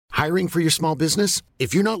Hiring for your small business?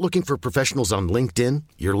 If you're not looking for professionals on LinkedIn,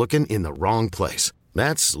 you're looking in the wrong place.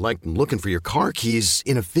 That's like looking for your car keys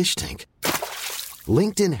in a fish tank.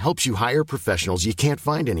 LinkedIn helps you hire professionals you can't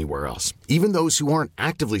find anywhere else, even those who aren't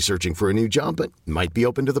actively searching for a new job but might be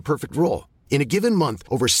open to the perfect role. In a given month,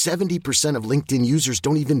 over 70% of LinkedIn users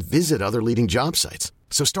don't even visit other leading job sites.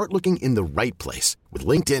 So start looking in the right place. With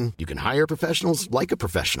LinkedIn, you can hire professionals like a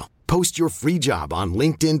professional. Post your free job on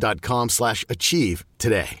linkedin.com/achieve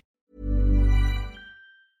today.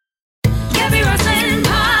 Gabby Roslin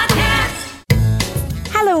Podcast.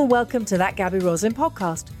 Hello and welcome to That Gabby Roslin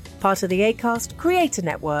Podcast, part of the Acast Creator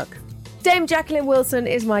Network. Dame Jacqueline Wilson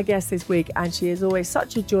is my guest this week, and she is always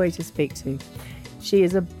such a joy to speak to. She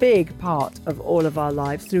is a big part of all of our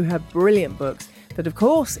lives through her brilliant books that, of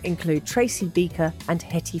course, include Tracy Beaker and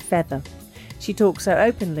Hetty Feather. She talks so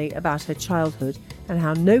openly about her childhood and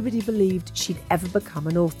how nobody believed she'd ever become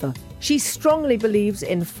an author. She strongly believes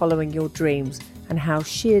in following your dreams and how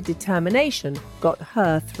sheer determination got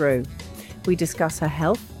her through. We discuss her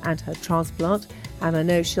health and her transplant, and I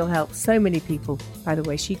know she'll help so many people by the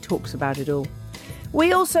way she talks about it all.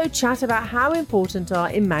 We also chat about how important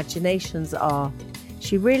our imaginations are.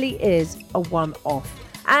 She really is a one-off.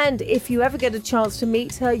 And if you ever get a chance to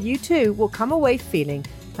meet her, you too will come away feeling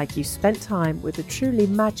like you spent time with a truly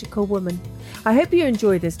magical woman. I hope you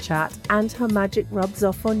enjoy this chat and her magic rubs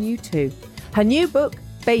off on you too. Her new book,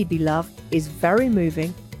 Baby Love, is very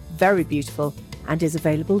moving, very beautiful, and is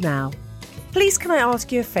available now. Please, can I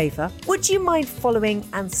ask you a favour? Would you mind following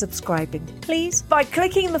and subscribing, please? By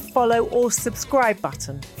clicking the follow or subscribe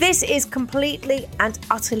button. This is completely and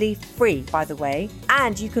utterly free, by the way.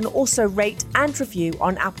 And you can also rate and review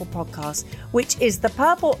on Apple Podcasts, which is the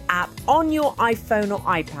purple app on your iPhone or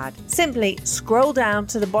iPad. Simply scroll down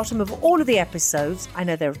to the bottom of all of the episodes. I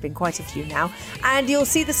know there have been quite a few now. And you'll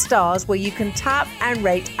see the stars where you can tap and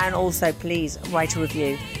rate, and also please write a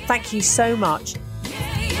review. Thank you so much.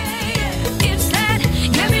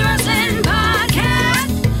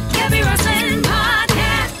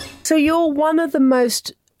 So you're one of the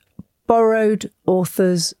most borrowed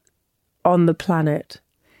authors on the planet.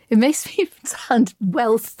 It makes me sound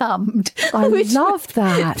well-thumbed. I love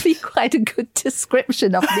that. Would be quite a good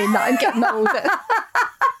description of me now I'm getting older.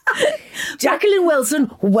 Jacqueline Wilson,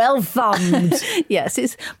 well-thumbed. Yes,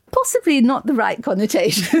 it's possibly not the right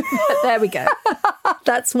connotation, but there we go.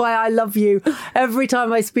 That's why I love you. Every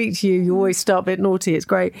time I speak to you, you always start a bit naughty. It's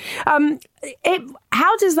great.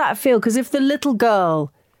 How does that feel? Because if the little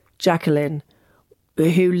girl, Jacqueline,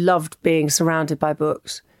 who loved being surrounded by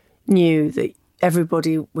books, knew that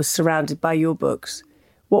everybody was surrounded by your books,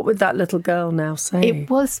 what would that little girl now say? It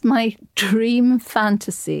was my dream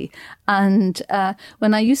fantasy. And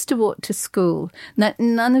when I used to walk to school,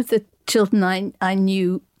 none of the children I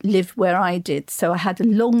knew lived where I did. So I had a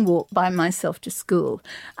long walk by myself to school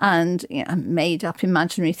and made up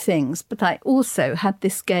imaginary things. But I also had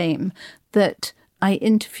this game that I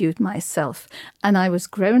interviewed myself, and I was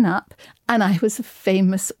grown up and I was a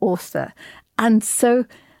famous author. And so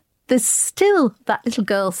there's still that little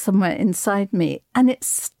girl somewhere inside me, and it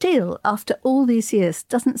still, after all these years,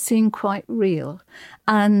 doesn't seem quite real.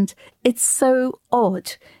 And it's so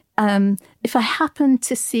odd. If I happen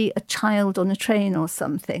to see a child on a train or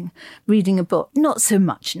something reading a book, not so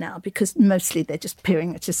much now because mostly they're just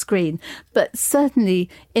peering at a screen, but certainly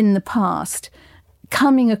in the past,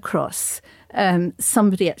 coming across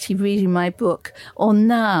somebody actually reading my book, or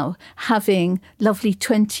now having lovely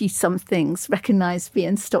 20-somethings recognise me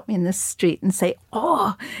and stop me in the street and say,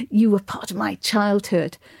 "Oh, you were part of my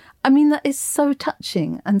childhood." I mean, that is so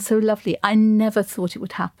touching and so lovely. I never thought it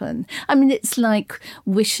would happen. I mean, it's like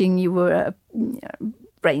wishing you were a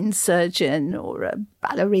brain surgeon or a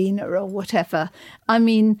ballerina or whatever. I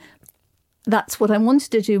mean, that's what I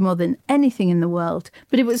wanted to do more than anything in the world.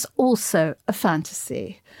 But it was also a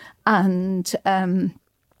fantasy. And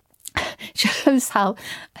shows how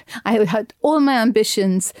I had all my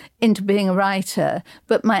ambitions into being a writer,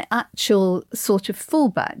 but my actual sort of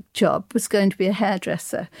fallback job was going to be a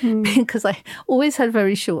hairdresser because I always had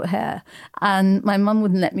very short hair and my mum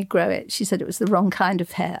wouldn't let me grow it. She said it was the wrong kind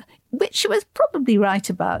of hair, which she was probably right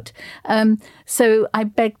about. So I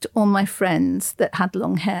begged all my friends that had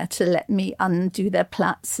long hair to let me undo their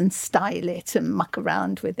plaits and style it and muck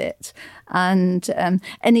around with it. And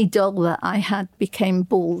any doll that I had became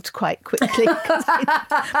bald quite quickly because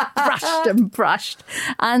I brushed.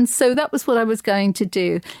 And so that was what I was going to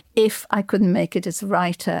do if I couldn't make it as a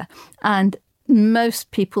writer. And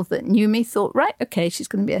most people that knew me thought, right, okay, she's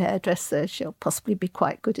going to be a hairdresser. She'll possibly be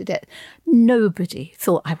quite good at it. Nobody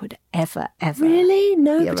thought I would ever Really?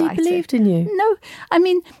 Nobody believed in you? No. I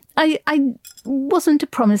mean, I wasn't a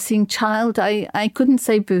promising child. I couldn't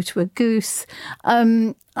say boo to a goose.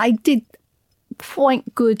 I did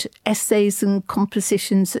quite good essays and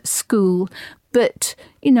compositions at school, but,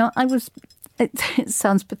 I was, it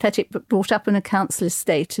sounds pathetic, but brought up in a council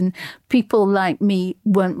estate, and people like me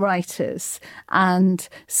weren't writers. And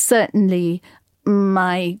certainly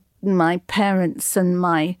my parents and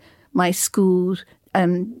my school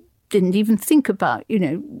didn't even think about,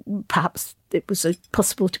 perhaps it was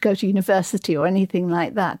possible to go to university or anything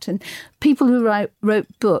like that. And people who wrote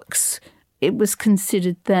books, it was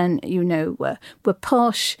considered then, were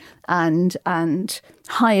posh and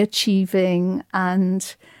high achieving,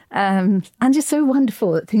 and it's so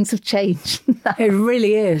wonderful that things have changed. It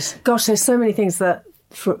really is. Gosh, there's so many things that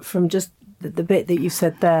from just the bit that you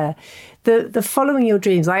said there, the following your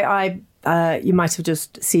dreams. You might have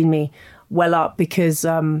just seen me well up, because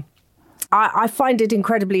I find it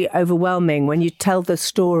incredibly overwhelming when you tell the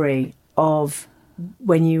story of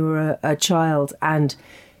when you were a child and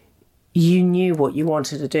you knew what you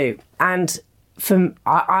wanted to do. And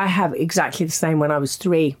I have exactly the same. When I was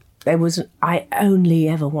 3, I only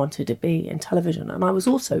ever wanted to be in television, and I was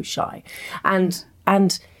also shy.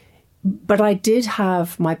 But I did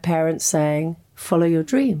have my parents saying, follow your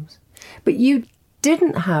dreams. But you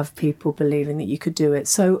didn't have people believing that you could do it.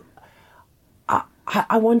 So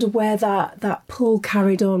I wonder where that pull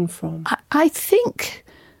carried on from. I think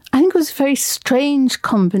it was a very strange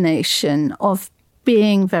combination of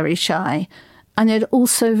being very shy and yet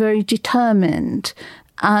also very determined.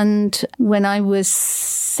 And when I was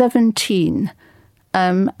 17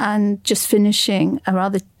 and just finishing a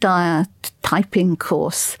rather dire typing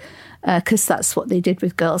course, because that's what they did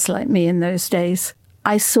with girls like me in those days,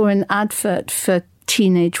 I saw an advert for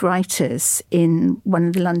teenage writers in one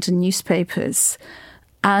of the London newspapers.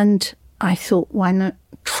 And I thought, why not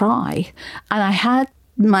try? And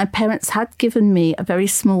my parents had given me a very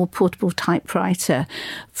small portable typewriter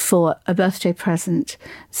for a birthday present.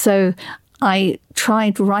 So I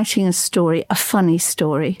tried writing a story, a funny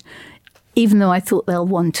story, even though I thought they'll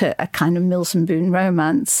want a kind of Mills and Boon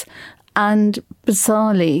romance. And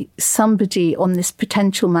bizarrely, somebody on this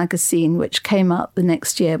Potential magazine, which came out the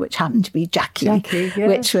next year, which happened to be Jackie, yes.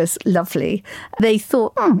 Which was lovely, they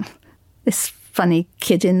thought, this funny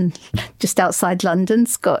kid in just outside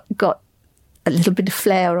London's got a little bit of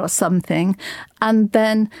flair or something. And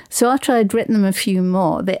then, so after I'd written them a few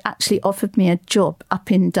more, they actually offered me a job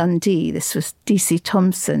up in Dundee. This was DC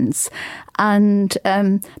Thompson's. And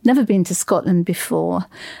never been to Scotland before.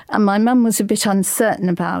 And my mum was a bit uncertain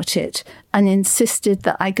about it and insisted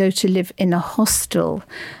that I go to live in a hostel.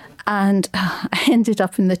 And I ended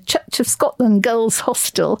up in the Church of Scotland Girls'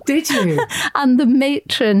 Hostel. Did you? And the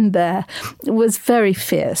matron there was very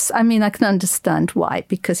fierce. I mean, I can understand why,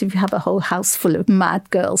 because if you have a whole house full of mad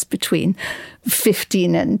girls between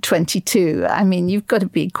 15 and 22, I mean, you've got to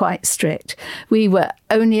be quite strict. We were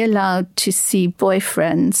only allowed to see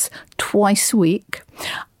boyfriends twice a week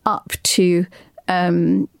up to,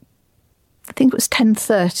 I think it was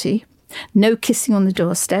 10:30. No kissing on the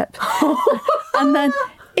doorstep. And then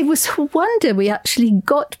it was a wonder we actually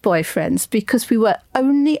got boyfriends, because we were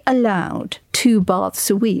only allowed 2 baths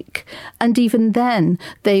a week. And even then,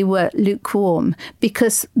 they were lukewarm,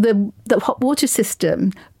 because the hot water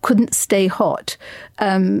system couldn't stay hot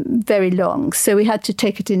very long. So we had to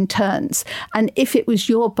take it in turns. And if it was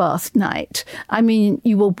your bath night, I mean,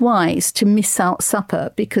 you were wise to miss out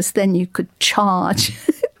supper, because then you could charge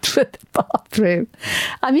for the bathroom.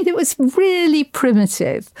 I mean, it was really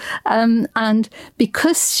primitive. And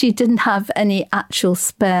because she didn't have any actual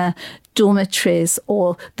spare dormitories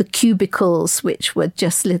or the cubicles, which were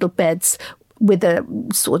just little beds with a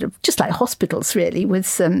sort of, just like hospitals really, with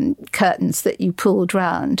some curtains that you pulled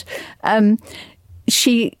round,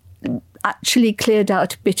 she actually cleared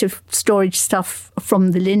out a bit of storage stuff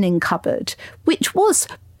from the linen cupboard, which was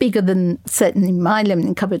bigger than certainly my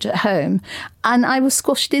linen cupboard at home, and I was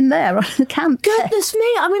squashed in there on the camp. Goodness me!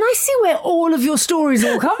 I mean, I see where all of your stories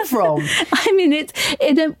all come from. I mean,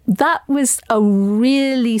 that was a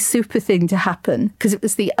really super thing to happen, because it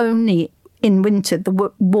was the only, in winter,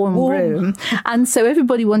 the warm room, and so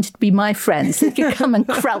everybody wanted to be my friends. They could come and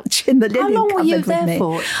crouch in the linen cupboard. How long were you there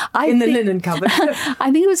for? In the linen cupboard? I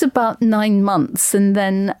think it was about 9 months, and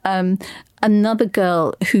then another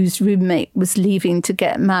girl whose roommate was leaving to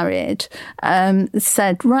get married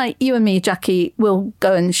said, right, you and me, Jackie, we'll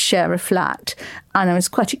go and share a flat. And I was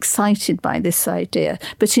quite excited by this idea.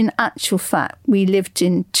 But in actual fact, we lived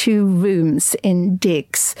in 2 rooms in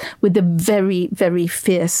digs with a very, very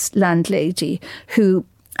fierce landlady who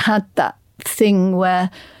had that thing where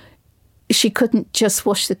she couldn't just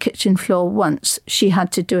wash the kitchen floor once. She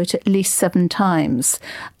had to do it at least 7 times.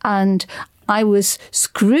 And I was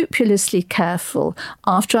scrupulously careful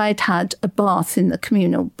after I'd had a bath in the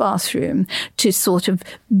communal bathroom to sort of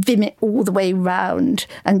vim it all the way round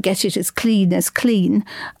and get it as clean as clean.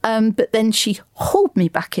 But then she hauled me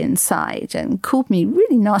back inside and called me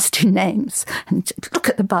really nasty names and said, look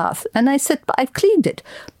at the bath. And I said, but I've cleaned it.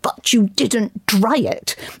 But you didn't dry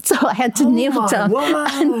it. So I had to kneel down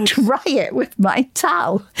and dry it with my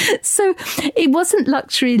towel. So it wasn't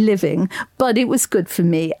luxury living, but it was good for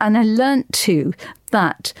me. And I learnt too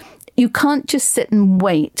that you can't just sit and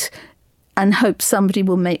wait and hope somebody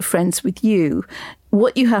will make friends with you.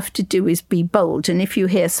 What you have to do is be bold. And if you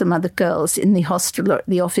hear some other girls in the hostel or at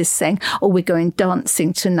the office saying, oh, we're going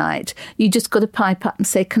dancing tonight, you just got to pipe up and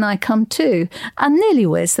say, can I come too? And nearly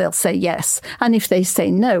always they'll say yes. And if they say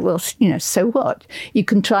no, well, so what? You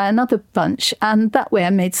can try another bunch. And that way I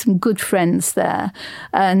made some good friends there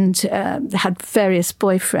and had various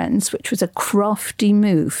boyfriends, which was a crafty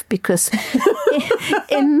move because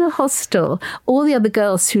in the hostel, all the other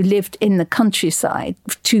girls who lived in the countryside,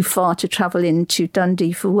 too far to travel into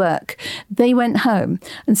Dundee for work, they went home.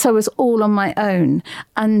 And so I was all on my own.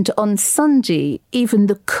 And on Sunday, even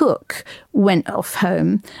the cook went off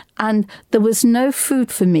home and there was no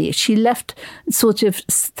food for me. She left sort of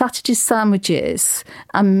Saturday sandwiches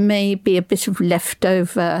and maybe a bit of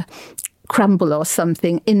leftover crumble or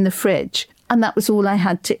something in the fridge. And that was all I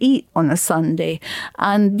had to eat on a Sunday.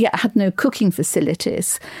 And I had no cooking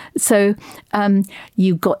facilities. So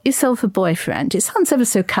you got yourself a boyfriend. It sounds ever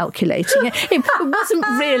so calculating. It wasn't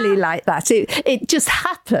really like that. It just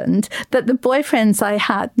happened that the boyfriends I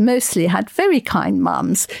had mostly had very kind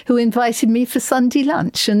mums who invited me for Sunday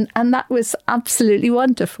lunch. And that was absolutely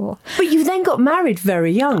wonderful. But you then got married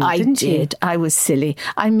very young, didn't you? I did. I was silly.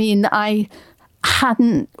 I mean, I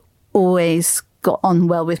hadn't always got on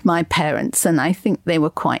well with my parents, and I think they were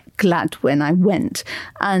quite glad when I went.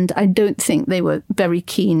 And I don't think they were very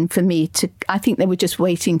keen for me to, I think they were just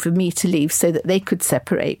waiting for me to leave so that they could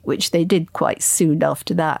separate, which they did quite soon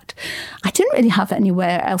after that. I didn't really have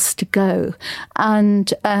anywhere else to go.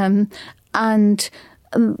 And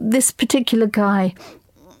this particular guy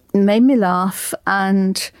made me laugh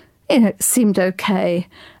and, it seemed okay.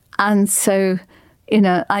 And so,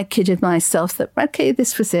 I kidded myself that, okay,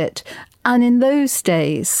 this was it. And in those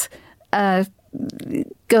days,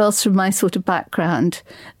 girls from my sort of background,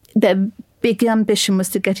 their big ambition was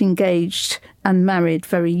to get engaged and married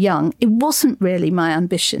very young. It wasn't really my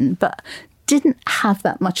ambition, but didn't have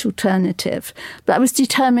that much alternative. But I was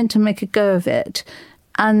determined to make a go of it.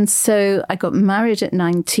 And so I got married at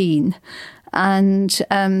 19 and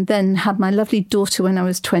then had my lovely daughter when I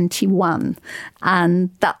was 21.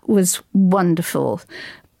 And that was wonderful.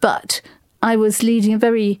 But I was leading a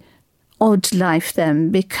very odd life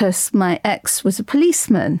then because my ex was a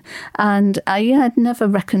policeman and I had never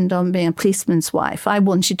reckoned on being a policeman's wife. I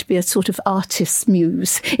wanted to be a sort of artist's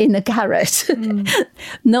muse in a garret,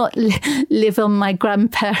 not live on my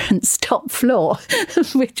grandparents' top floor,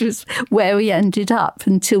 which was where we ended up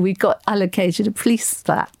until we got allocated a police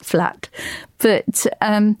flat. But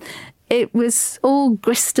it was all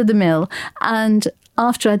grist to the mill. And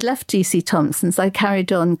after I'd left DC Thomson's, I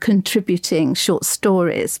carried on contributing short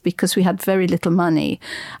stories because we had very little money.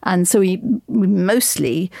 And so we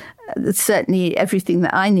mostly, certainly everything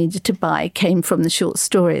that I needed to buy came from the short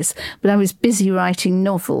stories. But I was busy writing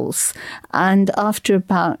novels. And after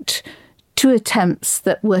about 2 attempts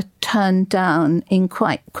that were turned down in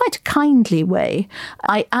quite a kindly way,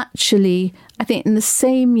 I think in the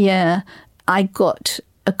same year, I got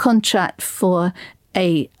a contract for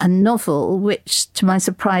a novel, which to my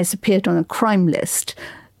surprise appeared on a crime list.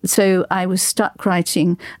 So I was stuck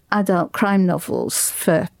writing adult crime novels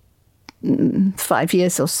for 5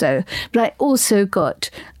 years or so. But I also got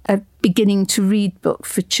a beginning to read book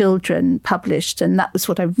for children published, and that was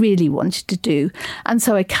what I really wanted to do. And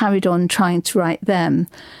so I carried on trying to write them.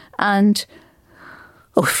 And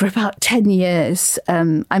for about 10 years,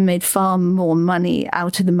 I made far more money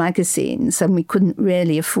out of the magazines and we couldn't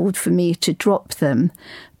really afford for me to drop them.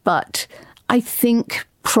 But I think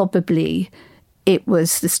probably it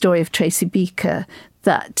was the story of Tracy Beaker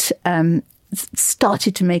that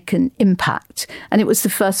started to make an impact. And it was the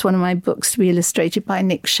first one of my books to be illustrated by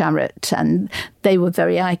Nick Sharratt, and they were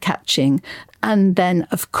very eye-catching. And then,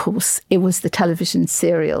 of course, it was the television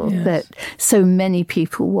serial that so many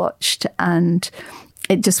people watched, and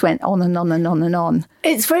it just went on and on and on and on.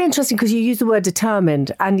 It's very interesting because you use the word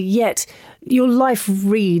determined, and yet your life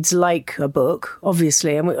reads like a book,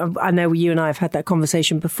 obviously. And I know you and I have had that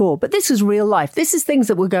conversation before, but this is real life. This is things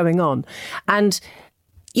that were going on. And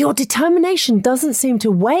your determination doesn't seem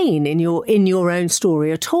to wane in your own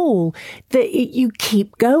story at all. That you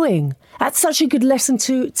keep going. That's such a good lesson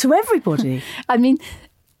to everybody. I mean,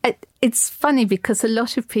 it's funny because a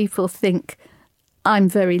lot of people think I'm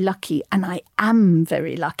very lucky, and I am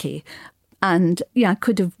very lucky. And I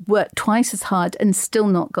could have worked twice as hard and still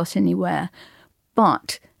not got anywhere.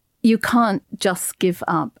 But you can't just give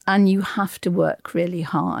up, and you have to work really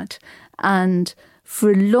hard. And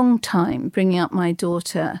for a long time, bringing up my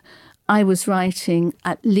daughter, I was writing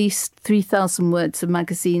at least 3,000 words of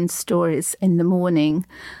magazine stories in the morning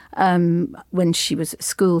when she was at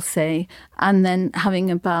school, say, and then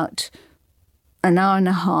having about an hour and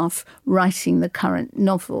a half writing the current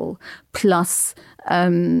novel, plus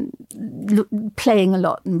playing a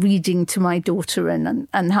lot and reading to my daughter and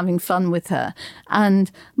having fun with her. And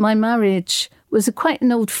my marriage was quite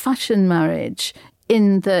an old-fashioned marriage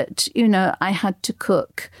in that, I had to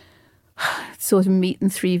cook sort of meat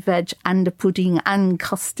and 3 veg and a pudding and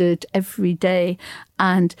custard every day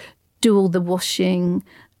and do all the washing.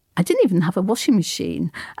 I didn't even have a washing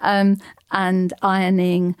machine, and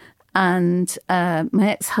ironing. And my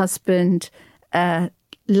ex-husband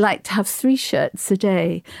liked to have 3 shirts a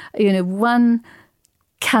day. One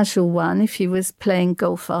casual one if he was playing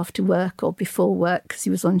golf after work or before work because he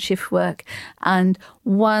was on shift work, and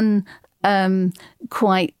one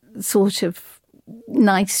quite sort of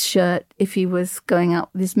nice shirt if he was going out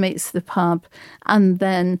with his mates to the pub. And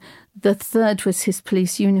then the third was his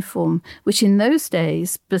police uniform, which in those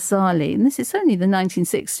days, bizarrely, and this is only the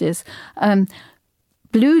 1960s,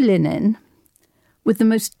 blue linen with the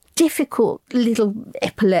most difficult little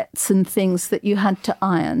epaulets and things that you had to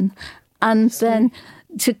iron. And then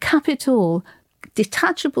to cap it all,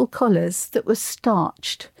 detachable collars that were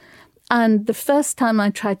starched. And the first time I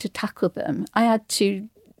tried to tackle them, I had to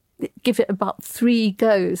give it about 3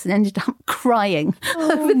 goes and ended up crying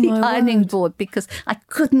over the ironing board because I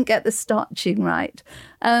couldn't get the starching right.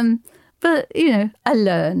 But, I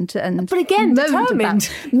learned and but again, determined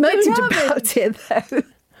about it, though.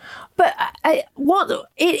 But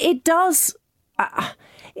it does,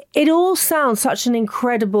 it all sounds such an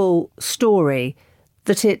incredible story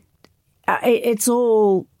that it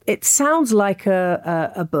sounds like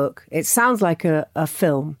a book. It sounds like a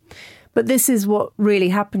film. But this is what really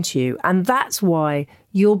happened to you. And that's why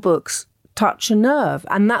your books touch a nerve.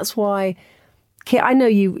 And that's why... I know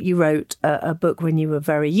you wrote a book when you were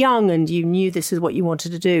very young and you knew this is what you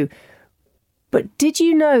wanted to do. But did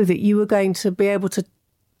you know that you were going to be able to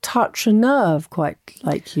touch a nerve quite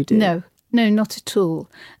like you do? No, not at all.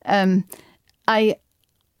 I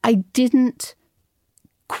didn't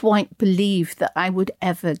quite believe that I would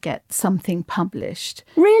ever get something published.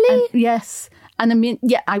 Really? Yes. And I mean,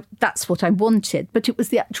 that's what I wanted. But it was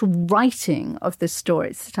the actual writing of the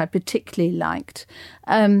stories that I particularly liked.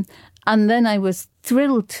 And then I was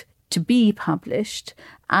thrilled to be published.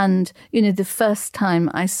 And, the first time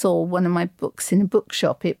I saw one of my books in a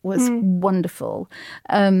bookshop, it was wonderful.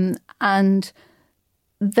 And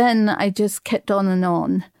then I just kept on and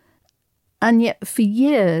on. And yet for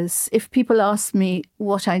years, if people asked me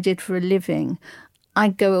what I did for a living,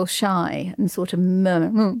 I'd go all shy and sort of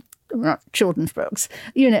murmur, children's books,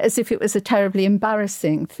 as if it was a terribly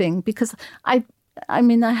embarrassing thing because I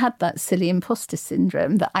had that silly imposter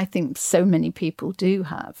syndrome that I think so many people do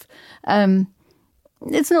have.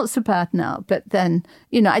 It's not so bad now, but then,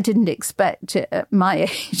 I didn't expect at my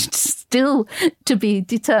age still to be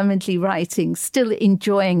determinedly writing, still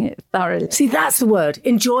enjoying it thoroughly. See, that's the word,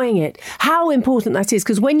 enjoying it. How important that is,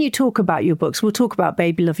 because when you talk about your books, we'll talk about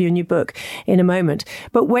Baby Love, your new book, in a moment.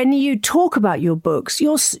 But when you talk about your books,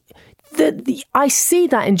 I see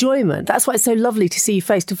that enjoyment. That's why it's so lovely to see you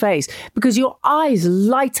face to face, because your eyes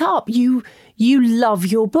light up. You love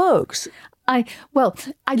your books. I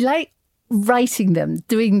like writing them,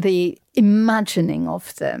 doing the imagining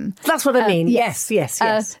of them. That's what I mean. Yes.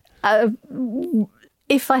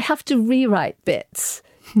 If I have to rewrite bits,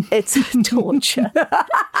 it's torture.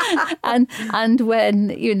 and when,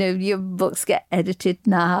 your books get edited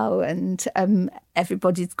now and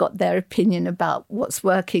everybody's got their opinion about what's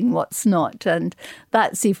working, what's not, and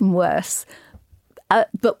that's even worse.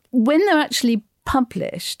 But when they're actually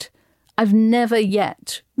published, I've never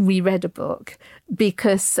yet reread a book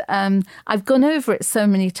because I've gone over it so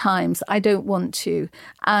many times. I don't want to.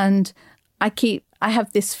 And I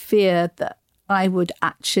have this fear that I would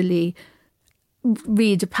actually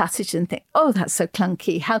read a passage and think, oh, that's so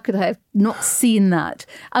clunky. How could I have not seen that?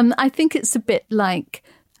 I think it's a bit like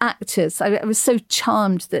actors, I was so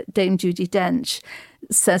charmed that Dame Judi Dench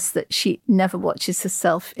says that she never watches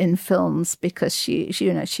herself in films because she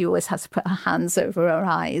always has to put her hands over her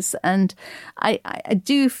eyes. And I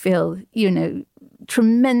do feel,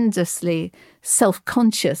 tremendously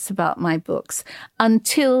self-conscious about my books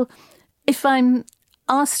until, if I'm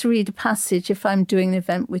asked to read a passage, if I'm doing an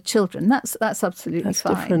event with children, that's absolutely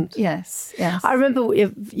fine. Different. Yes. I remember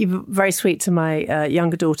you were very sweet to my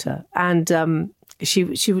younger daughter, and she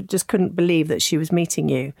just couldn't believe that she was meeting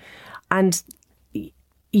you. And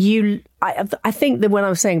I think that when I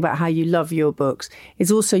was saying about how you love your books,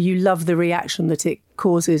 is also you love the reaction that it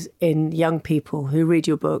causes in young people who read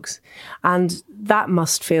your books. And that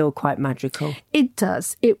must feel quite magical. It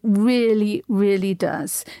does. It really, really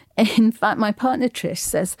does. In fact, my partner Trish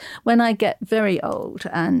says when I get very old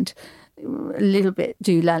and a little bit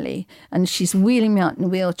doolally and she's wheeling me out in a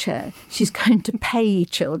wheelchair, she's going to pay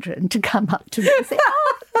children to come up to me and say,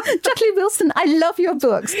 Jacqueline Wilson, I love your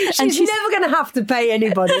books. She's never going to have to pay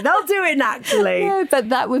anybody. They'll do it naturally. No, but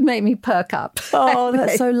that would make me perk up. Oh,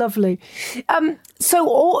 that's so lovely. So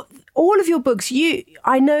all of your books,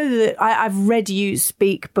 I know that I've read you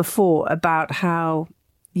speak before about how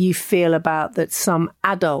you feel about that some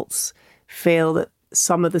adults feel that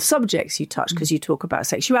some of the subjects you touch, because you talk about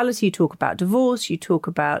sexuality, you talk about divorce, you talk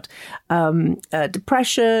about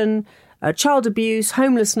depression, child abuse,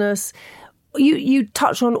 homelessness. You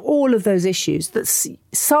touch on all of those issues that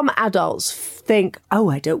some adults think, oh,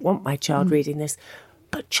 I don't want my child reading this.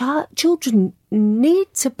 But children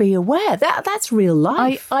need to be aware. That's real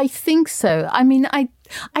life. I think so. I mean, I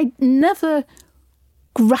never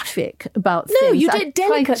graphic about things. No, you did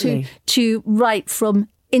delicately. To write from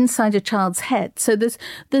inside a child's head. So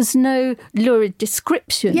there's no lurid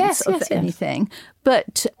descriptions of anything.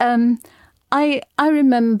 But I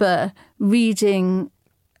remember reading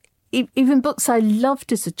even books I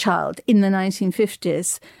loved as a child in the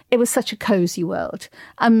 1950s. It was such a cosy world.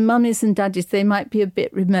 And mummies and daddies, they might be a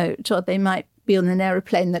bit remote, or they might be on an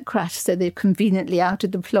aeroplane that crashed, so they're conveniently out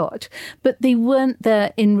of the plot. But they weren't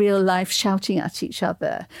there in real life shouting at each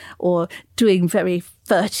other or doing very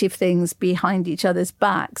furtive things behind each other's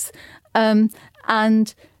backs.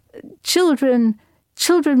 And children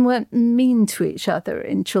weren't mean to each other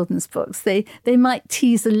in children's books. They might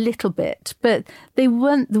tease a little bit, but they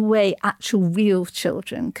weren't the way actual real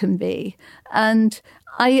children can be. And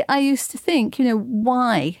I used to think,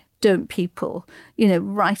 why don't people,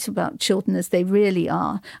 write about children as they really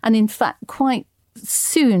are? And in fact, quite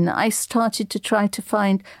soon I started to try to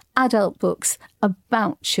find adult books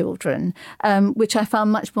about children, which I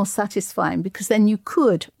found much more satisfying, because then you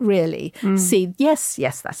could really see, yes,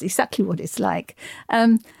 that's exactly what it's like.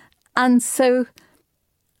 And so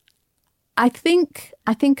I think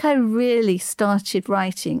I really started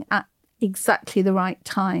writing at exactly the right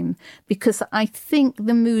time, because I think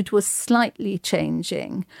the mood was slightly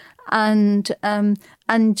changing, and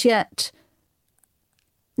yet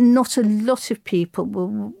not a lot of people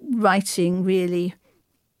were writing really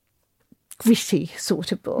gritty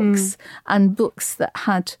sort of books and books that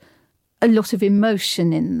had a lot of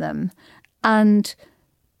emotion in them. And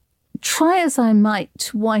try as I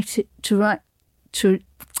might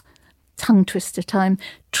tongue twister time,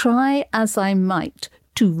 try as I might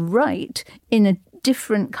to write in a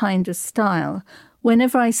different kind of style,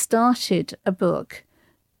 whenever I started a book,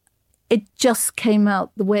 it just came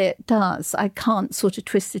out the way it does. I can't sort of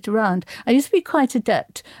twist it around. I used to be quite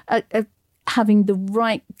adept at having the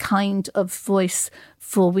right kind of voice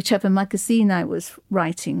for whichever magazine I was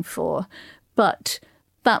writing for. But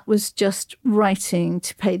that was just writing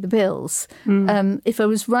to pay the bills. If I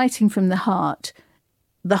was writing from the heart,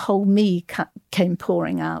 the whole me came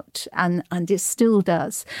pouring out, and it still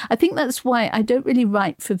does. I think that's why I don't really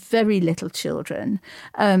write for very little children,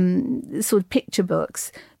 sort of picture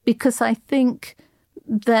books, because I think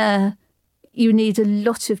there you need a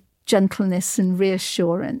lot of gentleness and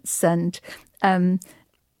reassurance, and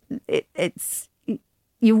it's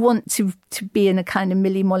you want to be in a kind of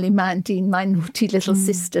Millie Molly Mandine, my naughty little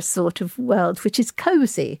sister sort of world, which is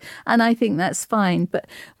cosy, and I think that's fine. But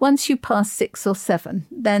once you pass 6 or 7,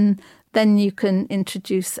 then you can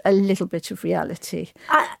introduce a little bit of reality.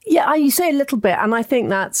 You say a little bit, and I think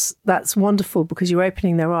that's wonderful, because you're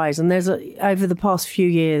opening their eyes. And there's over the past few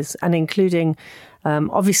years, and including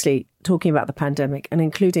obviously talking about the pandemic and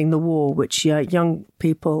including the war, which young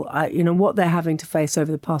people, what they're having to face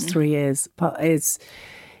over the past 3 years is,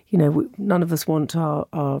 none of us want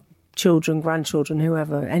our children, grandchildren,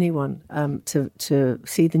 whoever, anyone, to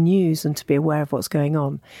see the news and to be aware of what's going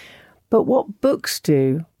on. But what books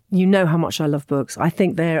do, how much I love books. I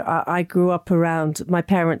think I grew up around my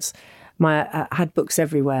parents. had books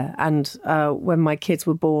everywhere. And when my kids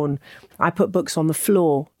were born, I put books on the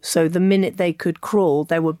floor. So the minute they could crawl,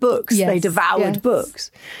 there were books. Yes, they devoured yes.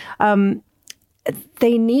 books.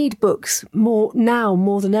 They need books more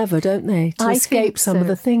than ever, don't they? To escape some of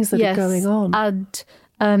the things that are going on.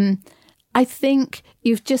 And I think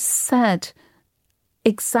you've just said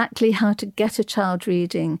exactly how to get a child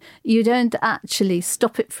reading. You don't actually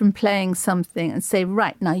stop it from playing something and say,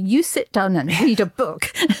 right, now you sit down and read a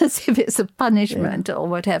book as if it's a punishment or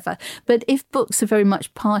whatever. But if books are very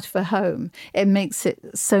much part of a home, it makes it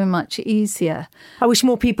so much easier. I wish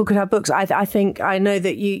more people could have books. I know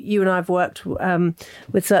that you and I have worked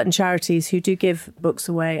with certain charities who do give books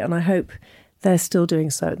away, and I hope they're still doing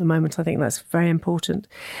so at the moment. I think that's very important.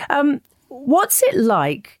 What's it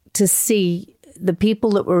like to see the people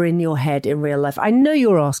that were in your head in real life? I know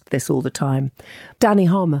you're asked this all the time. Dani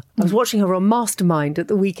Harmer. I was watching her on Mastermind at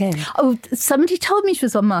the weekend. Oh, somebody told me she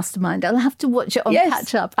was on Mastermind. I'll have to watch it on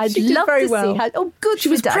Catch Up. I'd love to see how. Oh, good. She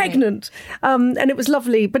was pregnant, and it was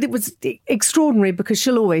lovely, but it was extraordinary because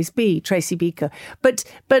she'll always be Tracy Beaker. But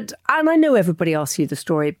and I know everybody asks you the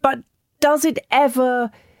story, but does it ever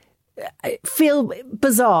feel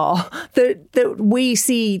bizarre that we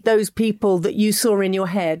see those people that you saw in your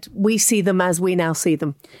head, we see them as we now see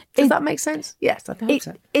them? Does that make sense? Yes, I think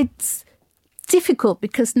so. It's difficult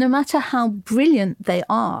because no matter how brilliant they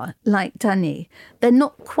are, like Dani, they're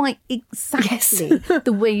not quite exactly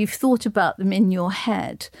the way you've thought about them in your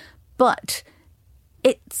head. But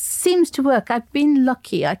it seems to work. I've been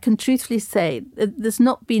lucky. I can truthfully say there's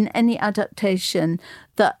not been any adaptation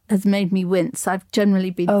that has made me wince. I've generally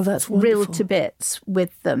been thrilled to bits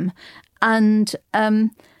with them. And Emma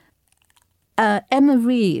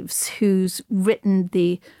Reeves, who's written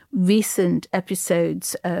the recent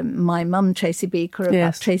episodes, My Mum, Tracy Beaker,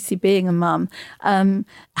 about Tracy being a mum,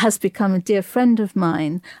 has become a dear friend of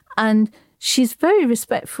mine. And she's very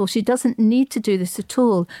respectful. She doesn't need to do this at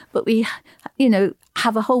all. But we,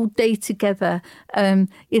 have a whole day together,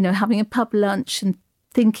 having a pub lunch and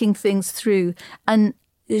thinking things through. And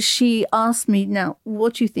she asked me, now,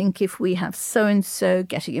 what do you think if we have so-and-so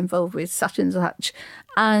getting involved with such and such?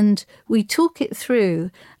 And we talk it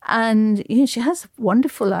through. And she has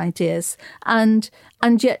wonderful ideas. And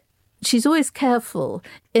yet she's always careful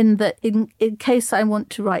in that in case I want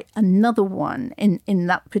to write another one in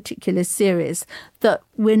that particular series, that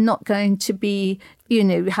we're not going to be,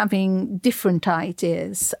 having different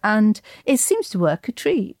ideas. And it seems to work a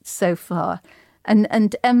treat so far.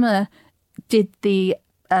 And Emma did the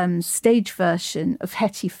stage version of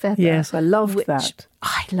Hetty Feather. Yes, I loved that.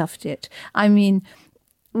 I loved it. I mean,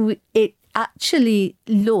 it actually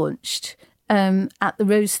launched at the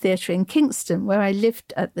Rose Theatre in Kingston, where I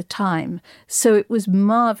lived at the time. So it was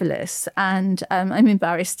marvellous. And I'm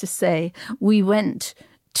embarrassed to say we went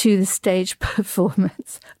to the stage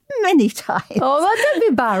performance many times. Oh, don't be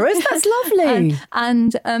embarrassed. That's lovely.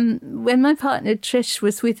 And when my partner Trish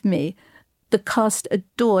was with me, the cast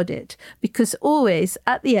adored it because always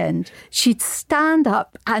at the end she'd stand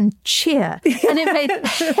up and cheer, and it made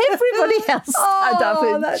everybody else stand up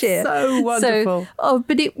and cheer. So wonderful.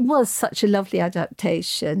 But it was such a lovely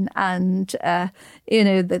adaptation, and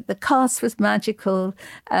the cast was magical.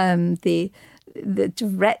 The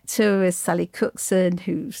director was Sally Cookson,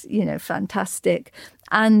 who's fantastic.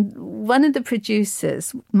 And one of the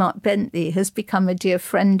producers, Mark Bentley, has become a dear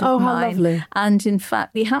friend of mine. How lovely. And in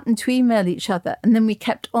fact, we happened to email each other, and then we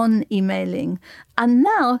kept on emailing. And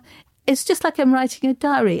now it's just like I'm writing a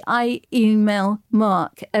diary. I email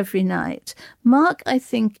Mark every night. Mark, I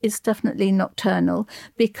think, is definitely nocturnal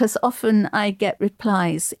because often I get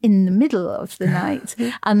replies in the middle of the night.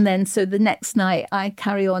 And then so the next night I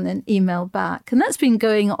carry on and email back. And that's been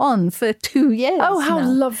going on for 2 years. Oh, how now.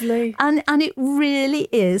 lovely. And it really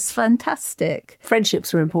is fantastic.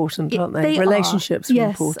 Friendships are important, aren't they? Relationships are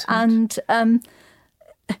important. And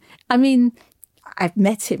I mean, I've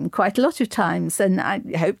met him quite a lot of times and I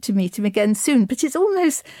hope to meet him again soon, but it's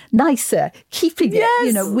almost nicer keeping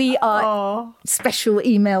it. We are special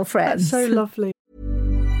email friends. That's so lovely.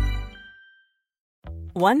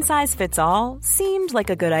 One size fits all seemed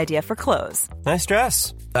like a good idea for clothes. Nice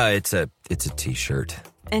dress. It's a T-shirt.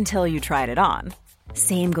 Until you tried it on.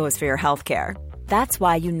 Same goes for your healthcare. That's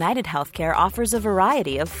why United Healthcare offers a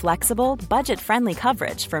variety of flexible, budget-friendly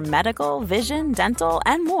coverage for medical, vision, dental,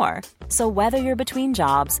 and more. So whether you're between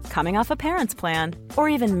jobs, coming off a parent's plan, or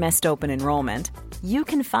even missed open enrollment, you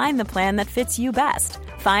can find the plan that fits you best.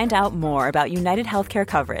 Find out more about United Healthcare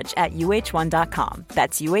coverage at UH1.com.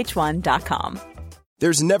 That's UH1.com.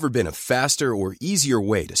 There's never been a faster or easier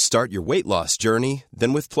way to start your weight loss journey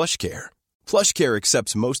than with PlushCare. PlushCare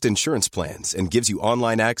accepts most insurance plans and gives you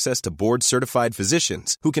online access to board-certified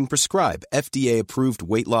physicians who can prescribe FDA-approved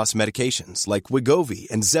weight loss medications like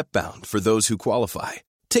Wegovy and Zepbound for those who qualify.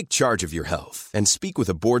 Take charge of your health and speak with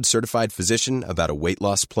a board-certified physician about a weight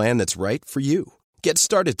loss plan that's right for you. Get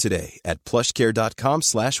started today at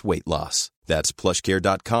plushcare.com/weight loss. That's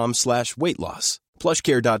plushcare.com/weight loss.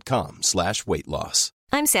 plushcare.com/weight loss.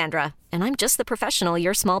 I'm Sandra, and I'm just the professional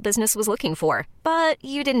your small business was looking for. But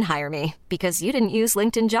you didn't hire me because you didn't use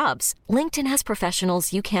LinkedIn Jobs. LinkedIn has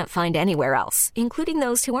professionals you can't find anywhere else, including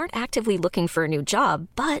those who aren't actively looking for a new job,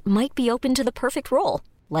 but might be open to the perfect role,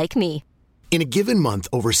 like me. In a given month,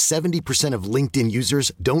 over 70% of LinkedIn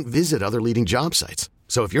users don't visit other leading job sites.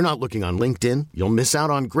 So if you're not looking on LinkedIn, you'll miss out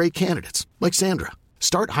on great candidates like Sandra.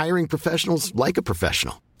 Start hiring professionals like a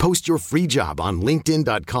professional. Post your free job on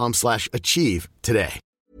linkedin.com/achieve today.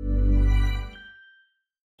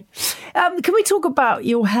 Can we talk about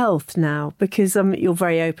your health now? Because you're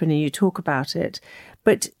very open and you talk about it.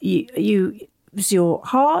 But it was your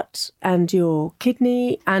heart and your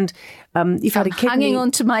kidney, and you've had a kidney. Hanging on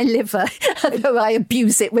to my liver, although I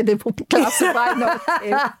abuse it with a glass of wine or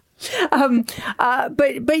two.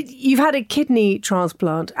 But you've had a kidney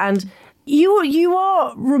transplant, and you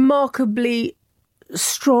are remarkably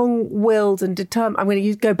strong-willed and determined. I'm going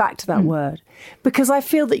to go back to that word, because I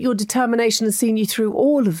feel that your determination has seen you through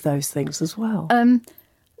all of those things as well.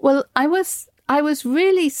 Well, I was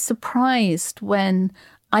really surprised when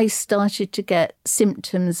I started to get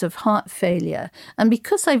symptoms of heart failure. And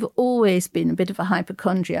because I've always been a bit of a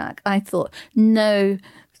hypochondriac, I thought, no,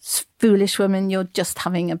 foolish woman, you're just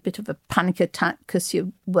having a bit of a panic attack because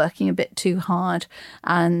you're working a bit too hard.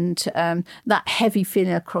 And that heavy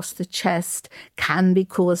feeling across the chest can be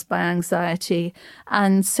caused by anxiety.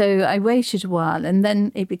 And so I waited a while, and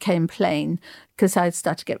then it became plain because I'd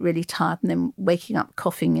start to get really tired and then waking up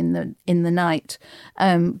coughing in the night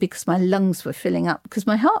because my lungs were filling up because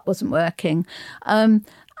my heart wasn't working. And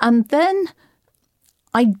then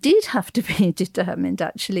I did have to be determined,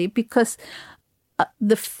 actually, because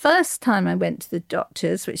the first time I went to the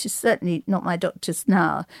doctors, which is certainly not my doctors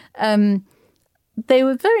now, they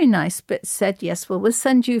were very nice, but said, yes, well, we'll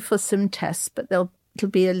send you for some tests, but it'll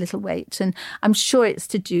be a little wait. And I'm sure it's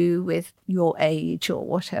to do with your age or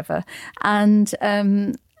whatever. And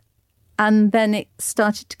then it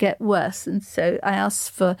started to get worse. And so I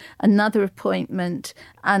asked for another appointment,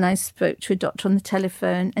 and I spoke to a doctor on the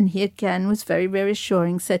telephone, and he again was very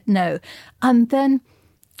reassuring, said no. And then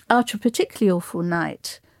after a particularly awful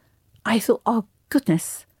night, I thought, oh,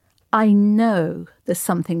 goodness, I know there's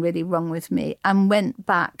something really wrong with me, and went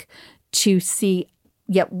back to see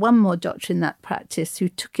yet one more doctor in that practice who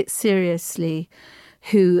took it seriously,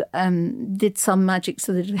 who did some magic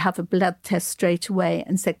so that we'd have a blood test straight away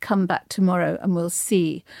and said, come back tomorrow and we'll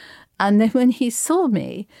see. And then when he saw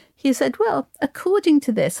me, he said, well, according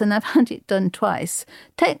to this, and I've had it done twice,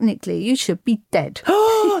 technically you should be dead.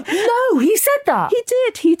 No, he said that.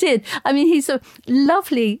 He did. I mean, he's a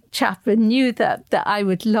lovely chap and knew that I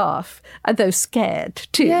would laugh, although scared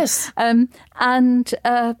too. Yes. And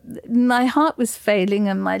my heart was failing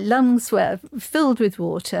and my lungs were filled with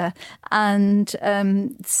water. And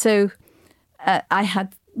so I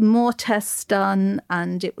had more tests done,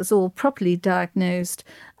 and it was all properly diagnosed.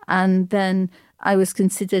 And then I was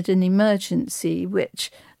considered an emergency,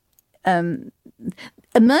 which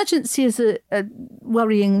emergency is a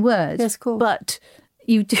worrying word. Yes, cool. But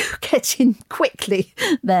you do get in quickly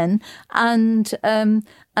then. And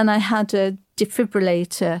I had a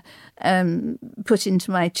defibrillator put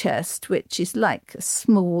into my chest, which is like a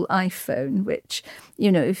small iPhone, which,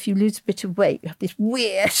 you know, if you lose a bit of weight, you have this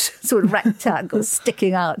weird sort of rectangle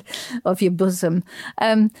sticking out of your bosom.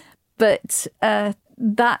 But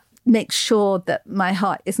that makes sure that my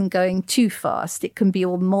heart isn't going too fast. It can be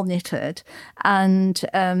all monitored. And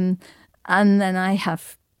then I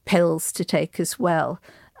have pills to take as well.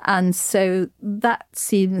 And so that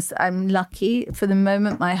seems, I'm lucky. For the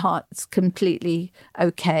moment, my heart's completely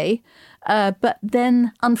okay. But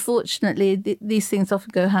then, unfortunately, these things often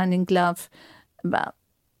go hand in glove. About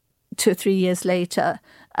 2 or 3 years later,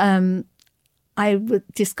 I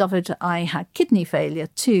discovered I had kidney failure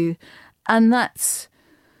too. And that's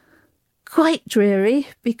quite dreary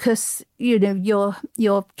because, you know,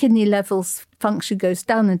 your kidney levels function goes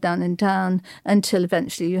down and down and down until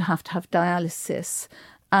eventually you have to have dialysis.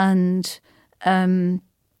 And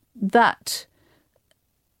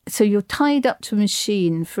so you're tied up to a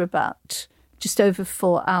machine for about just over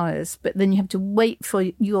 4 hours, but then you have to wait for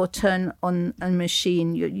your turn on a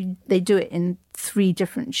machine. They do it in 3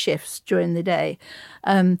 different shifts during the day.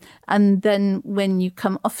 And then when you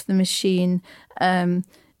come off the machine,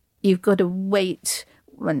 you've got to wait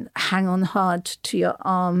and hang on hard to your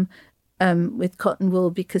arm with cotton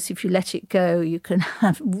wool, because if you let it go, you can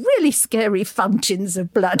have really scary fountains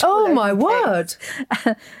of blood. Oh, my word.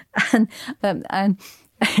 And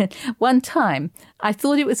one time, I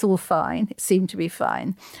thought it was all fine. It seemed to be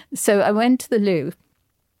fine. So I went to the loo,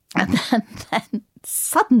 and then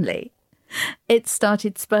suddenly it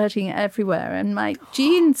started spurting everywhere, and my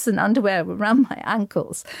jeans and underwear were around my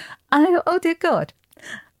ankles. And I thought, oh, dear God,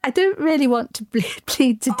 I don't really want to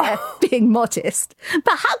plead to death being modest,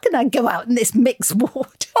 but how can I go out in this mixed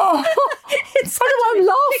ward? Oh, I'm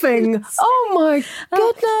laughing. Oh, my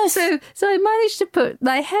goodness. So I managed to put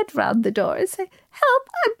my head round the door and say, help,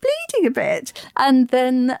 I'm bleeding a bit. And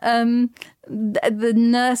then the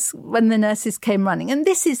nurse, when the nurses came running, and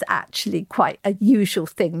this is actually quite a usual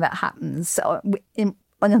thing that happens on a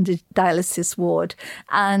dialysis ward,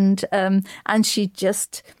 and she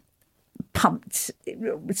just pumped,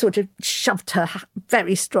 sort of shoved her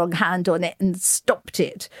very strong hand on it and stopped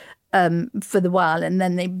it for the while, and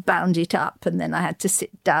then they bound it up, and then I had to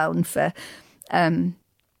sit down for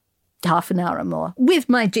half an hour or more with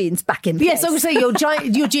my jeans back in place. Yes, I would say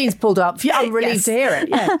your jeans pulled up. I'm relieved to hear it.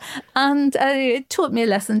 Yeah. And it taught me a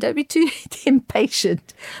lesson. Don't be too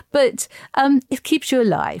impatient. But it keeps you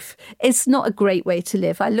alive. It's not a great way to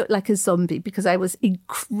live. I looked like a zombie because I was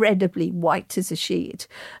incredibly white as a sheet.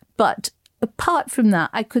 But apart from that,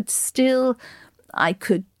 I could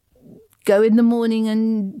go in the morning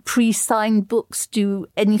and pre-sign books, do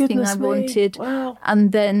anything I wanted. Wow.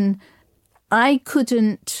 And then I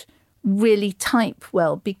couldn't really type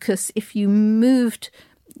well, because if you moved,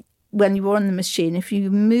 when you were on the machine, if you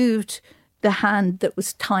moved the hand that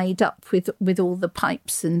was tied up with all the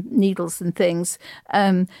pipes and needles and things,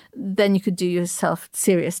 then you could do yourself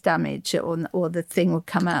serious damage, or the thing would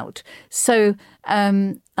come out. So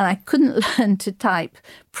and I couldn't learn to type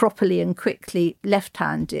properly and quickly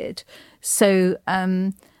left-handed. So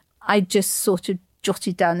I just sort of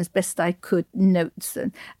jotted down as best I could notes.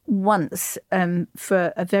 And once,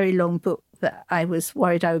 for a very long book that I was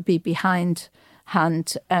worried I would be behindhand,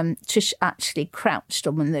 Trish actually crouched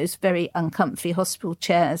on one of those very uncomfy hospital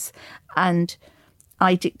chairs, and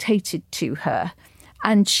I dictated to her,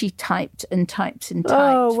 and she typed and typed and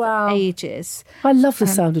typed for ages. I love the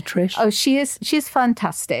sound of Trish. Oh, she's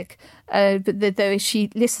fantastic. But though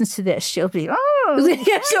she listens to this, she'll be,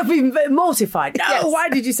 Yes, she'll be mortified. No, Yes. Why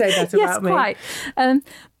did you say that about me? Yes, quite.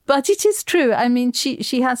 But it is true. I mean,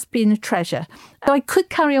 she has been a treasure. So I could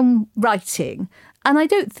carry on writing, and I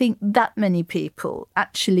don't think that many people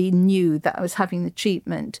actually knew that I was having the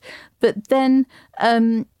treatment. But then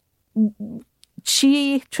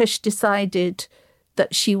Trish decided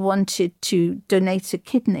that she wanted to donate a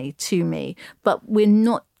kidney to me, but we're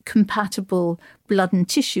not compatible blood and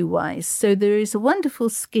tissue wise. So there is a wonderful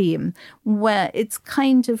scheme where it's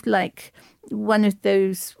kind of like one of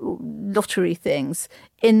those lottery things,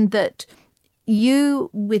 in that you,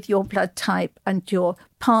 with your blood type, and your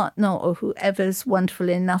partner or whoever's wonderful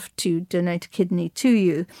enough to donate a kidney to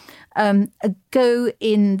you, go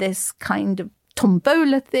in this kind of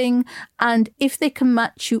tombola thing, and if they can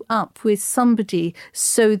match you up with somebody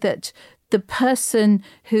so that the person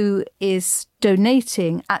who is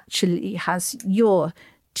donating actually has your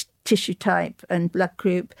tissue type and blood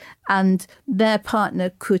group, and their partner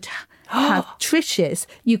could have Trish's,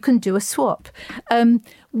 you can do a swap.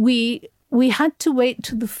 We had to wait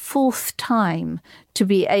till the fourth time to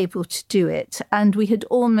be able to do it, and we had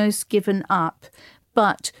almost given up.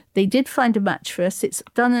 But they did find a match for us. It's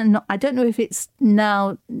done, and I don't know if it's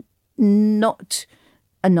now not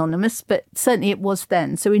anonymous, but certainly it was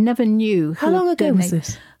then. So we never knew. How long ago was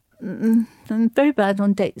this? Very bad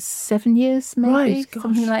on dates, 7 years, maybe, right,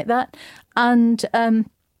 something like that. And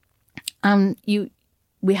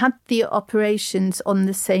we had the operations on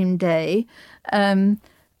the same day, and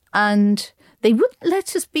they wouldn't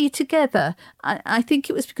let us be together. I think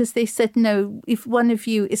it was because they said, no, if one of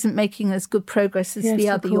you isn't making as good progress as the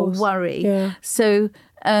other, you'll worry. Yeah. So,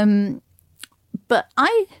 but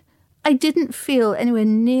I didn't feel anywhere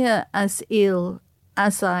near as ill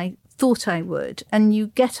as I thought I would. And you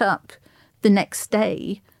get up the next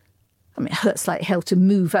day. I mean, it hurts like hell to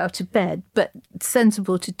move out of bed, but it's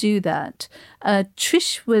sensible to do that.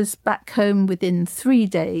 Trish was back home within 3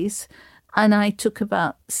 days, and I took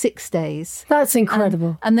about 6 days. That's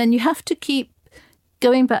incredible. And then you have to keep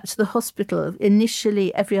going back to the hospital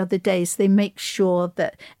initially every other day, so they make sure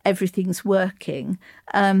that everything's working.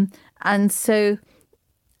 And so,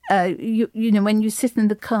 you know, when you sit in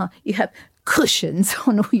the car, you have cushions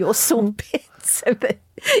on all your sore bits so that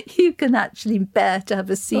you can actually bear to have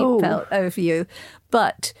a seatbelt over you.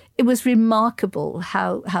 But it was remarkable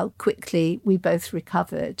how quickly we both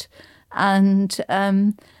recovered. And,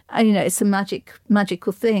 it's a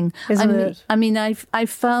magical thing. Isn't it? I mean, I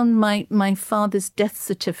found my father's death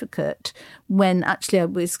certificate when actually I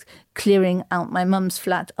was clearing out my mum's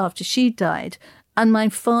flat after she died. And my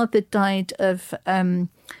father died of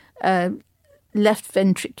left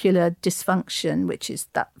ventricular dysfunction, which is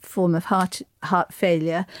that form of heart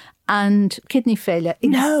failure, and kidney failure,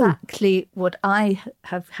 exactly what I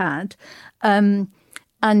have had. And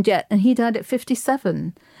he died at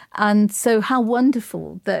 57. And so how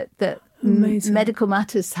wonderful that medical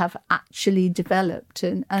matters have actually developed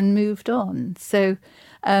and moved on. So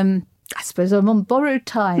I suppose I'm on borrowed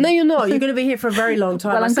time. No, you're not. You're going to be here for a very long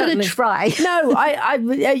time. Well, I'm going to try. No,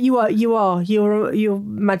 you are. You're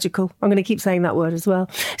magical. I'm going to keep saying that word as well.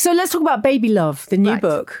 So let's talk about Baby Love, the new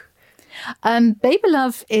book. Baby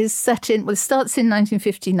Love is set in, well, it starts in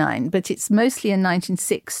 1959, but it's mostly in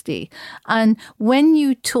 1960. And when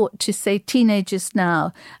you talk to, say, teenagers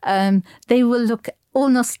now, they will look all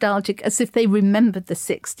nostalgic as if they remembered the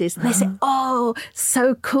 60s. And they say, oh,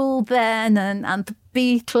 so cool then, and the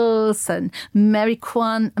Beatles and Mary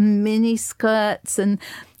Quant and miniskirts and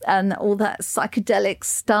all that psychedelic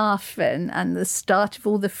stuff and the start of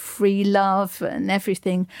all the free love and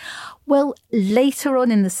everything. Well, later on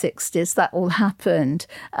in the 60s, that all happened.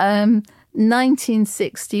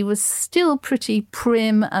 1960 was still pretty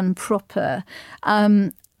prim and proper.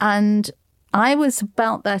 And I was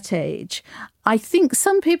about that age. I think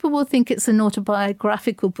some people will think it's an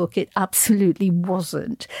autobiographical book. It absolutely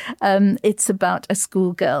wasn't. It's about a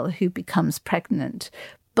schoolgirl who becomes pregnant.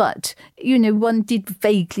 But, one did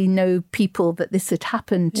vaguely know people that this had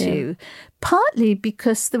happened to, partly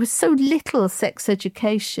because there was so little sex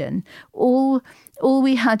education. All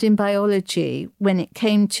we had in biology when it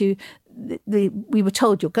came to we were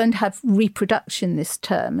told you're going to have reproduction this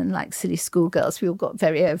term, and like silly schoolgirls, we all got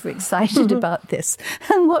very overexcited about this.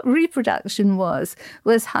 And what reproduction was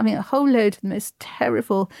having a whole load of the most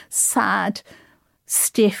terrible, sad,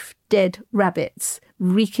 stiff, dead rabbits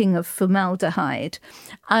reeking of formaldehyde.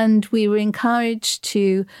 And we were encouraged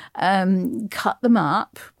to cut them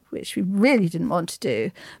up, which we really didn't want to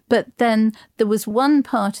do. But then there was one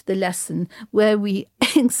part of the lesson where we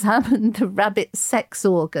examined the rabbit sex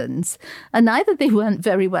organs, and either they weren't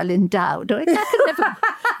very well endowed, or I could never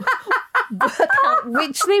work out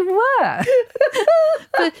which they were.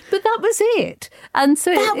 But that was it. And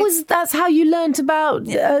so that's how you learnt about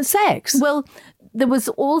sex. Well, there was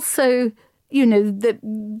also,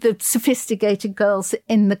 the sophisticated girls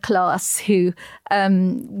in the class who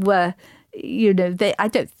were, I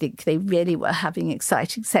don't think they really were having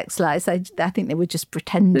exciting sex lives. I think they were just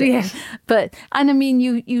pretending. Yeah. And I mean,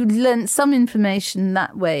 you learnt some information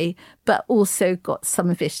that way, but also got some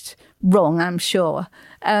of it wrong, I'm sure.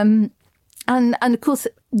 And of course,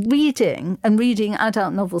 reading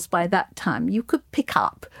adult novels by that time, you could pick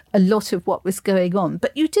up a lot of what was going on,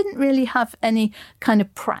 but you didn't really have any kind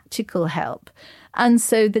of practical help. And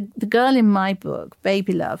so the girl in my book,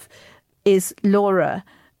 Baby Love, is Laura,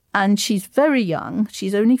 and she's very young.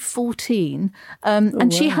 She's only 14,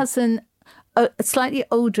 and she has a slightly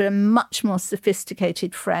older and much more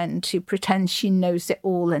sophisticated friend who pretends she knows it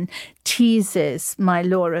all and teases my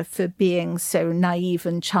Laura for being so naive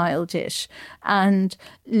and childish. And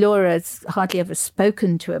Laura's hardly ever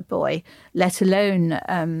spoken to a boy, let alone,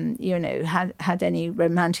 had any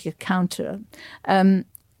romantic encounter. And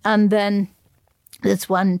then there's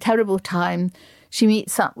one terrible time she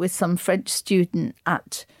meets up with some French student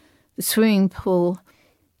at the swimming pool.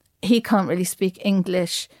 He can't really speak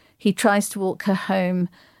English. He tries to walk her home.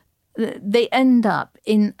 They end up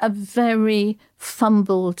in a very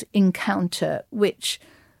fumbled encounter, which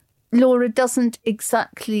Laura doesn't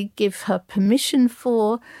exactly give her permission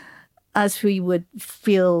for, as we would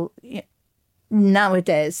feel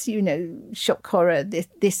nowadays, shock horror.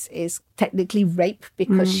 This is technically rape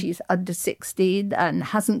because she's under 16 and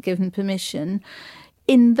hasn't given permission.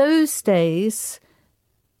 In those days,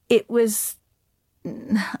 it was...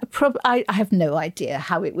 I have no idea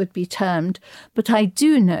how it would be termed, but I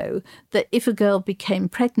do know that if a girl became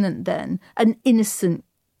pregnant then, an innocent,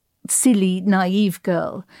 silly, naive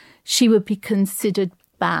girl, she would be considered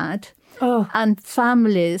bad. And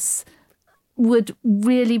families would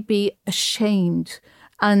really be ashamed.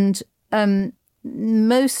 And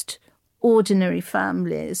most ordinary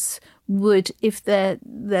families would, if their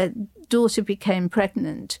daughter became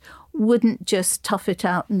pregnant, wouldn't just tough it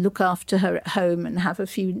out and look after her at home and have a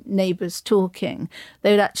few neighbours talking.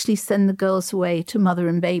 They would actually send the girls away to mother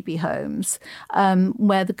and baby homes,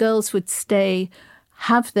 where the girls would stay,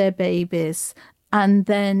 have their babies, and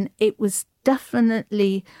then it was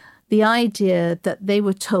definitely the idea that they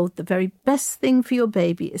were told the very best thing for your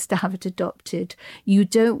baby is to have it adopted. You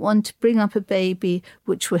don't want to bring up a baby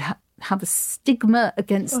which would have a stigma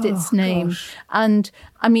against its name. Gosh. And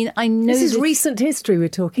I mean, I know this is recent history we're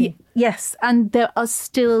talking. Yes, and there are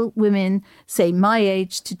still women, say my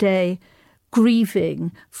age today,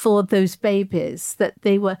 grieving for those babies that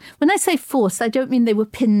they were, when I say forced, I don't mean they were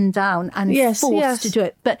pinned down and forced to do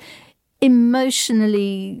it, but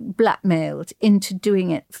emotionally blackmailed into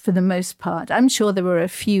doing it for the most part. I'm sure there were a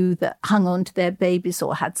few that hung on to their babies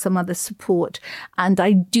or had some other support. And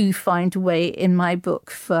I do find a way in my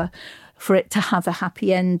book for it to have a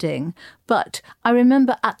happy ending. But I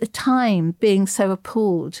remember at the time being so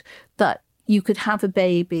appalled that you could have a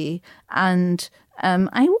baby. And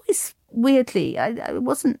I always, weirdly, I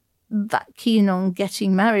wasn't that keen on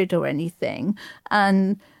getting married or anything.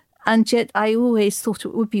 And yet I always thought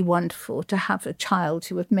it would be wonderful to have a child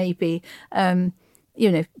who would maybe,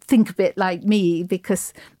 think a bit like me,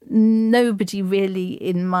 because nobody really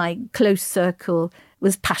in my close circle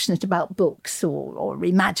was passionate about books or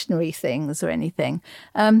imaginary things or anything.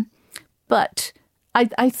 But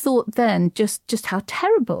I thought then just how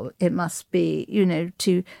terrible it must be,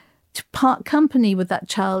 to part company with that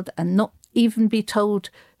child and not even be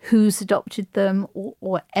told who's adopted them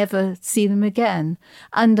or ever see them again.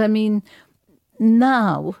 And I mean,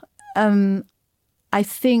 now, I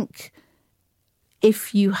think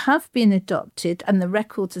if you have been adopted and the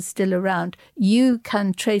records are still around, you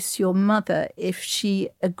can trace your mother if she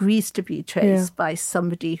agrees to be traced by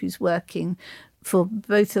somebody who's working for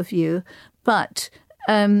both of you. But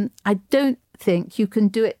I don't think you can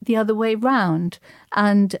do it the other way round,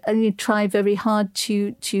 and you try very hard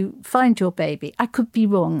to find your baby. I could be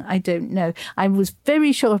wrong, I don't know. I was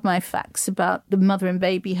very sure of my facts about the mother and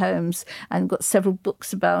baby homes and got several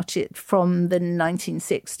books about it from the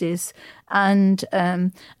 1960s, and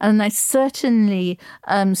I certainly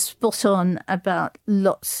spot on about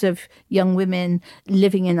lots of young women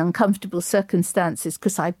living in uncomfortable circumstances,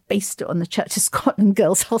 because I based it on the Church of Scotland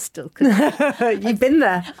Girls' Hostel. You've been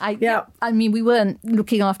there. I mean, we weren't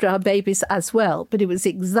looking after our babies as well, but it was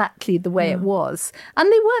exactly the way it was.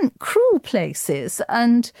 And they weren't cruel places.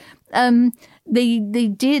 And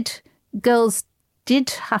girls did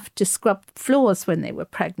have to scrub floors when they were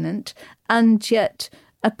pregnant. And yet,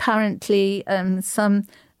 apparently, some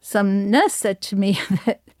nurse said to me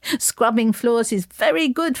that scrubbing floors is very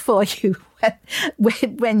good for you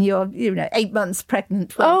when you're 8 months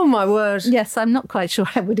pregnant. Well, oh my word! Yes, I'm not quite sure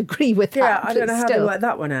I would agree with that. Yeah, I don't know how to work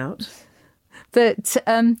that one out. But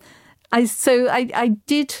I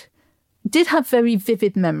did have very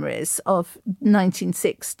vivid memories of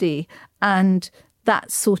 1960 and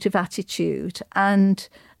that sort of attitude. And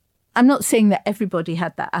I'm not saying that everybody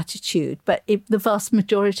had that attitude, but the vast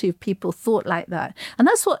majority of people thought like that. And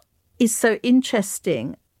that's what is so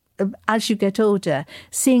interesting as you get older,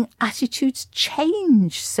 seeing attitudes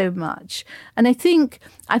change so much. And I think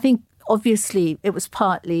obviously it was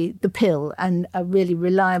partly the pill and a really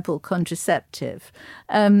reliable contraceptive.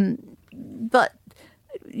 But,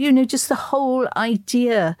 just the whole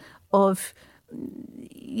idea of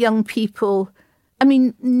young people, I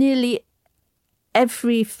mean, nearly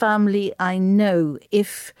every family I know,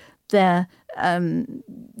 if they're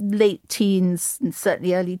late teens and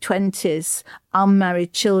certainly early 20s,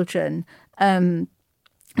 unmarried children,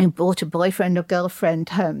 who brought a boyfriend or girlfriend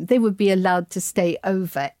home, they would be allowed to stay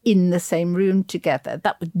over in the same room together.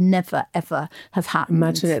 That would never, ever have happened.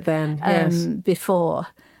 Imagine it then, yes. Before.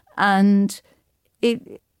 And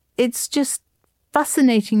it's just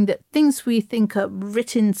fascinating that things we think are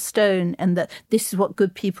written in stone and that this is what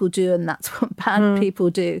good people do and that's what bad people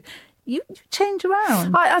do, you change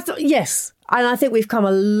around. I thought, yes. And I think we've come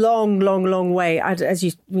a long, long, long way. As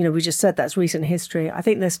we just said, that's recent history. I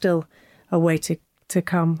think there's still a way to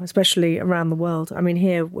come, especially around the world. I mean,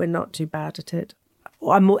 here we're not too bad at it.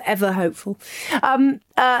 I'm ever hopeful.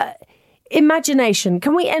 Imagination.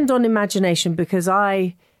 Can we end on imagination? Because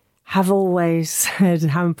I have always said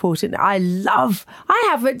how important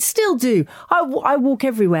still do. I walk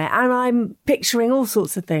everywhere and I'm picturing all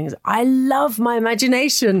sorts of things. I love my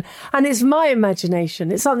imagination, and it's my imagination.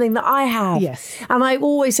 It's something that I have. Yes. And I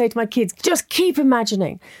always say to my kids, just keep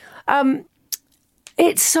imagining.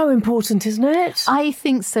 It's so important, isn't it? I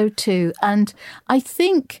think so too. And I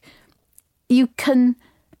think you can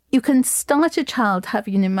you can start a child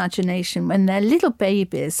having an imagination when they're little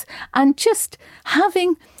babies, and just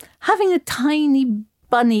having a tiny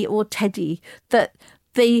bunny or teddy that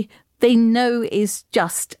they know is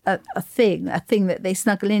just a thing that they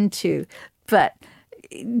snuggle into, but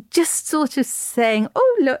just sort of saying,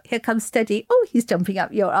 oh, look, here comes Teddy. Oh, he's jumping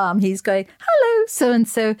up your arm. He's going, hello,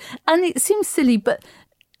 so-and-so. And it seems silly, but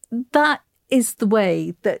that is the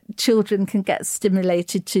way that children can get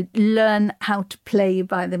stimulated to learn how to play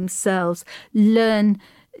by themselves, learn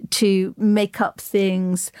to make up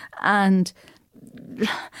things. And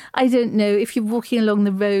I don't know, if you're walking along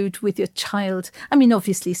the road with your child, I mean,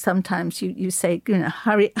 obviously, sometimes you say,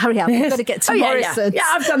 hurry up, you've got to get to Morrison's. Yeah,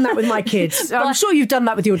 I've done that with my kids. I'm sure you've done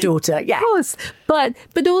that with your daughter. Yeah. Of course.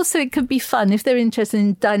 But also it could be fun if they're interested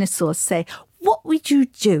in dinosaurs, say, what would you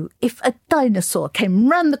do if a dinosaur came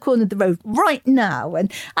round the corner of the road right now?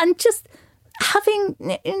 And just having,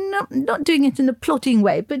 not doing it in a plodding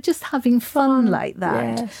way, but just having fun like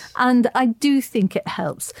that. Yes. And I do think it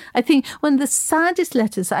helps. I think one of the saddest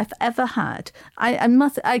letters I've ever had,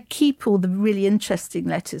 I keep all the really interesting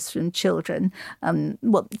letters from children.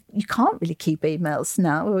 Well, you can't really keep emails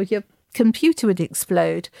now, or your computer would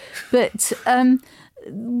explode. But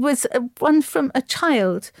was one from a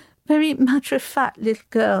child, very matter-of-fact little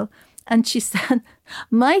girl, and she said,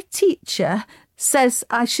 my teacher says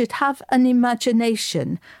I should have an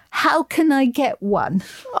imagination. How can I get one?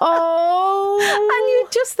 Oh. And you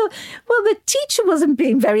just thought, well, the teacher wasn't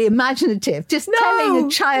being very imaginative, just telling a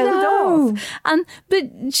child off.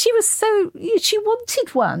 But she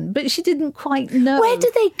wanted one, but she didn't quite know. Where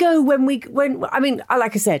do they go when I mean,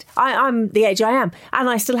 like I said, I'm the age I am, and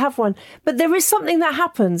I still have one. But there is something that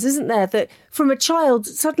happens, isn't there? That from a child,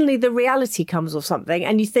 suddenly the reality comes of something,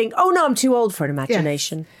 and you think, oh no, I'm too old for an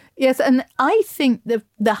imagination. Yes, and I think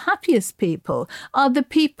the happiest people are the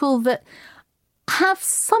people that have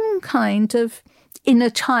some kind of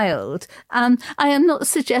inner child. I am not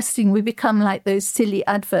suggesting we become like those silly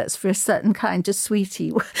adverts for a certain kind of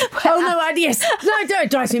sweetie. Yes. No,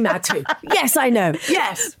 it drives me mad too. Yes, I know.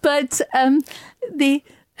 Yes. But the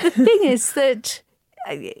thing is that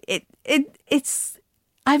it's...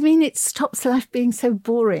 I mean, it stops life being so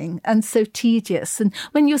boring and so tedious. And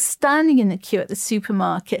when you're standing in the queue at the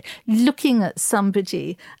supermarket, looking at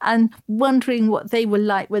somebody and wondering what they were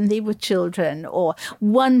like when they were children, or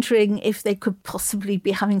wondering if they could possibly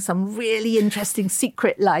be having some really interesting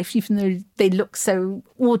secret life, even though they look so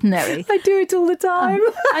ordinary. I do it all the time.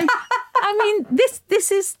 I mean,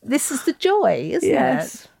 this is the joy, isn't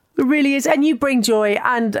it? It really is. And you bring joy,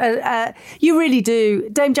 and you really do.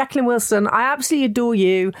 Dame Jacqueline Wilson, I absolutely adore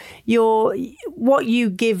you. What you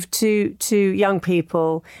give to young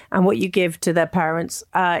people and what you give to their parents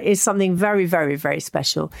is something very, very, very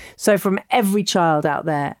special. So from every child out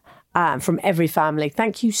there, from every family,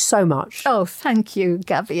 thank you so much. Oh, thank you,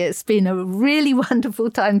 Gabby. It's been a really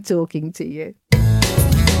wonderful time talking to you.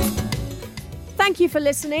 Thank you for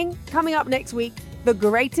listening. Coming up next week, the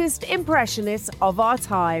greatest impressionist of our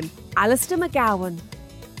time, Alistair McGowan.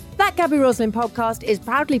 That Gabby Roslin podcast is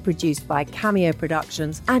proudly produced by Cameo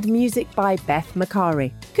Productions and music by Beth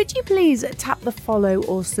Macari. Could you please tap the follow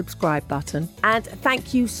or subscribe button? And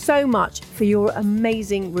thank you so much for your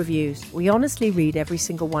amazing reviews. We honestly read every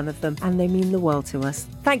single one of them, and they mean the world to us.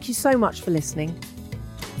 Thank you so much for listening.